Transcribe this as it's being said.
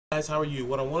Guys, how are you?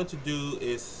 What I wanted to do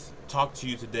is talk to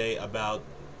you today about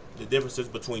the differences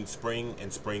between Spring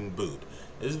and Spring Boot.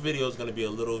 This video is going to be a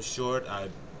little short.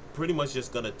 I'm pretty much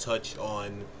just going to touch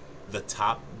on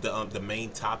the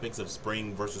main topics of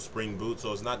Spring versus Spring Boot,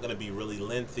 so it's not going to be really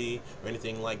lengthy or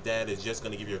anything like that. It's just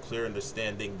going to give you a clear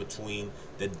understanding between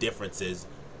the differences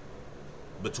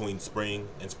between Spring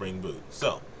and Spring Boot.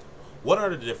 So, what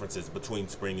are the differences between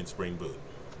Spring and Spring Boot?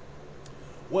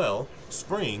 Well,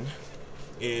 Spring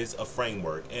is a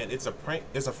framework, and it's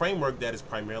a framework that is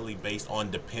primarily based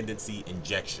on dependency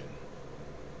injection.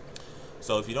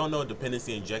 So if you don't know what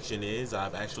dependency injection is,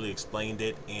 I've actually explained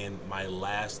it in my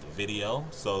last video,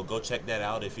 so go check that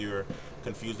out if you're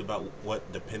confused about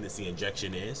what dependency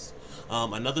injection is.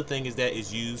 Another thing is that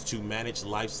it's used to manage the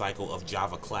life cycle of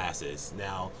Java classes.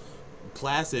 Now,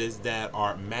 classes that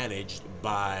are managed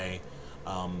by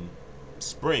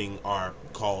Spring are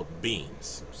called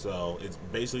beans. So it's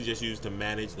basically just used to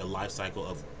manage the life cycle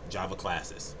of Java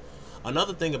classes.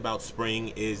 Another thing about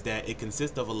Spring is that it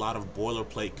consists of a lot of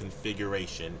boilerplate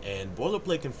configuration, and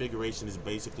boilerplate configuration is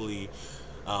basically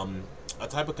a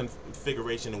type of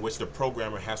configuration in which the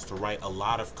programmer has to write a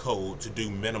lot of code to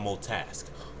do minimal tasks,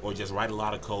 or just write a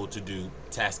lot of code to do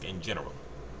tasks in general.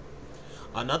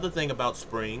 Another thing about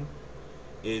Spring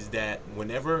is that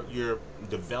whenever you're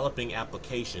developing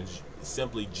applications,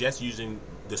 simply just using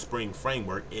the Spring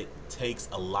framework, it takes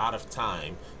a lot of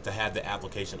time to have the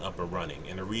application up and running.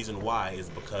 And the reason why is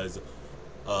because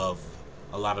of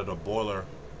a lot of the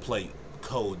boilerplate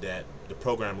code that the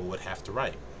programmer would have to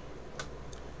write.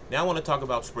 Now I want to talk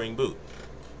about Spring Boot.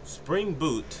 Spring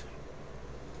Boot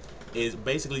is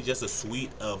basically just a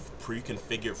suite of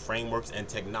pre-configured frameworks and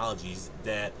technologies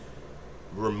that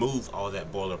remove all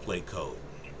that boilerplate code.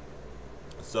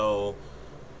 So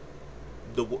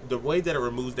the way that it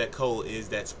removes that code is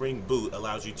that Spring Boot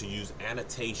allows you to use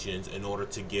annotations in order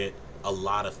to get a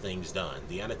lot of things done.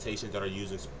 The annotations that are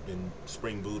used in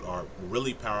Spring Boot are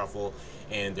really powerful,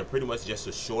 and they're pretty much just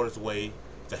the shortest way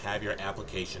to have your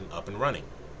application up and running.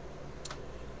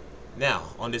 Now,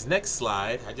 on this next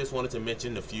slide, I just wanted to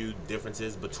mention a few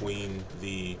differences between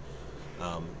the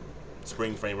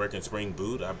Spring framework and Spring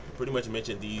Boot. I pretty much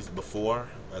mentioned these before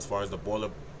as far as the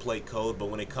boilerplate code, but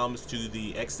when it comes to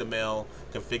the XML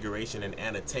configuration and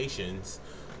annotations,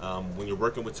 when you're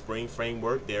working with Spring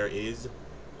framework, there is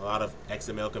a lot of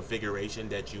XML configuration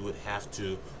that you would have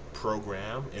to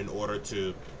program in order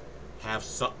to have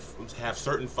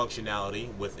certain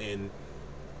functionality within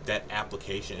that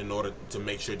application in order to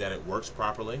make sure that it works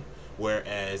properly.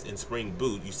 Whereas in Spring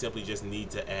Boot, you simply just need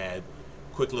to add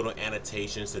quick little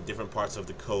annotations to different parts of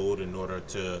the code in order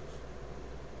to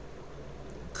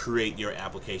create your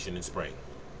application in Spring.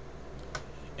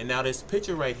 And now this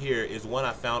picture right here is one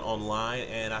I found online,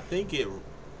 and I think it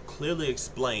clearly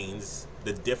explains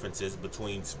the differences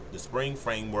between the Spring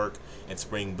framework and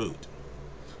Spring Boot.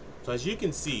 So as you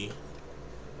can see,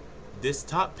 this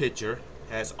top picture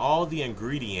has all the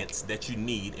ingredients that you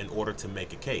need in order to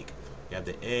make a cake. You have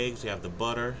the eggs, you have the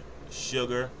butter,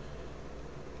 sugar,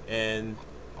 and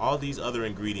all these other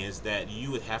ingredients that you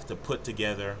would have to put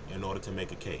together in order to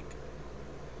make a cake.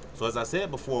 So as I said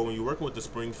before, when you're working with the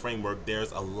Spring framework,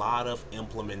 there's a lot of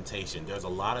implementation. There's a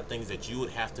lot of things that you would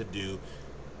have to do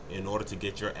in order to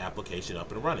get your application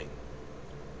up and running.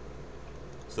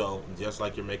 So just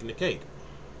like you're making a cake,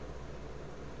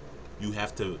 you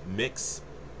have to mix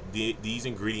these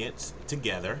ingredients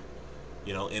together,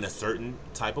 in a certain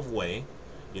type of way,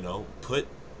 put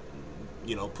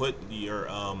your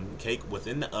cake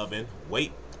within the oven,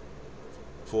 wait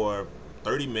for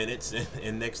 30 minutes,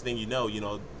 and next thing you know,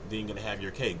 then you're gonna have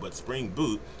your cake. But Spring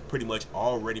Boot pretty much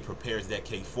already prepares that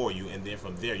cake for you, and then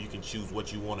from there you can choose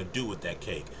what you want to do with that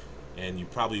cake, and you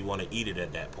probably want to eat it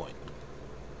at that point.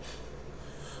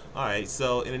 Alright,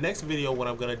 so in the next video, what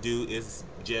I'm gonna do is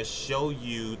just show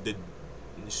you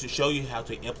how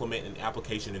to implement an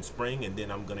application in Spring, and then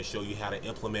I'm going to show you how to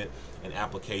implement an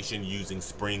application using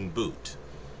Spring Boot.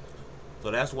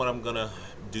 So that's what I'm going to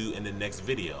do in the next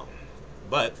video.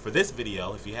 But for this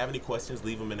video, if you have any questions,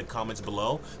 leave them in the comments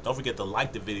below. Don't forget to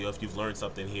like the video if you've learned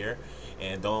something here,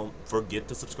 and don't forget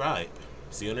to subscribe.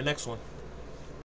 See you in the next one.